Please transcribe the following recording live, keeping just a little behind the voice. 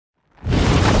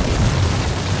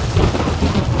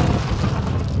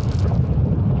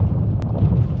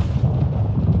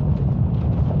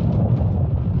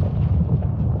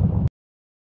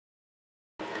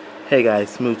Hey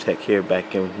guys, Smoothtech here,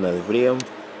 back in with another video.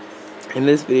 In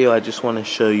this video I just want to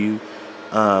show you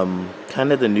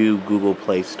kind of the new Google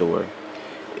Play Store.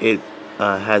 It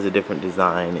has a different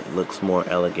design. It looks more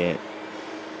elegant.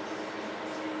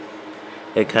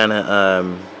 It kind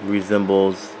of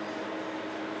resembles...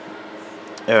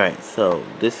 Alright, so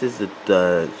this is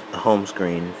the home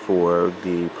screen for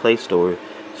the Play Store.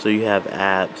 So you have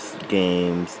apps,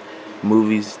 games,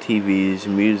 movies, TVs,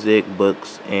 music,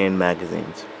 books, and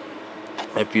magazines.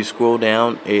 If you scroll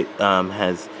down, it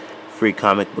has free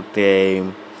comic book day,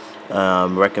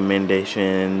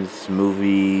 recommendations,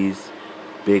 movies,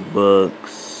 big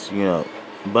books, a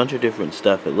bunch of different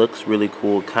stuff. It looks really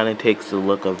cool. Kind of takes the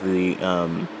look of the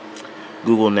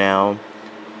Google Now,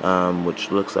 which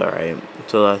looks alright.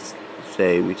 So let's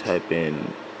say we type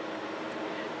in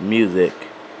music.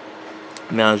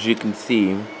 Now, as you can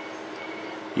see,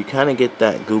 you kind of get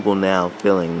that Google Now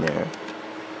feeling there.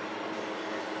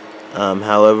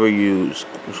 However, you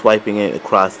swiping it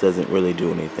across doesn't really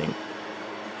do anything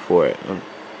for it.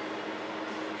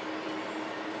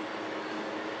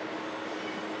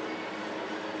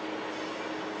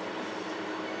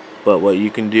 But what you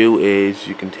can do is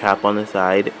you can tap on the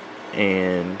side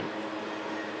and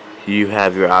you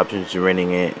have your options to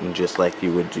renting it, and just like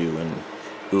you would do in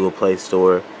Google Play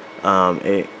Store.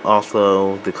 It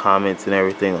also, the comments and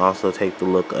everything also take the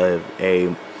look of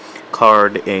a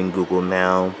card in Google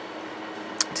Now.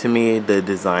 To me, the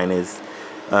design is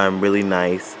really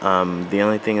nice. The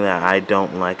only thing that I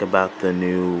don't like about the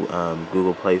new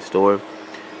Google Play Store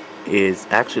is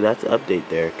actually that's an update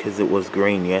there, because it was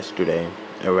green yesterday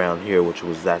around here, which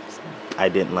was I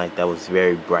didn't like. That was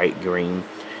very bright green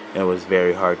and it was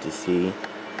very hard to see.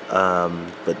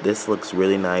 But this looks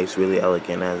really nice, really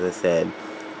elegant, as I said.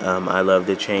 I love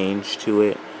the change to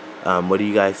it. What do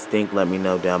you guys think? Let me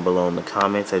know down below in the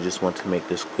comments. I just want to make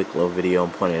this quick little video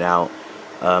and point it out.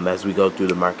 As we go through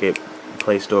the market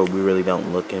Play Store, we really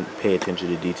don't look and pay attention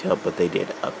to detail, but they did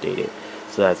update it,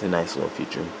 so that's a nice little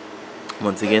feature.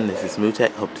 Once again, this is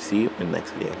Smoothtech. Hope to see you in the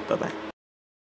next video. Bye bye.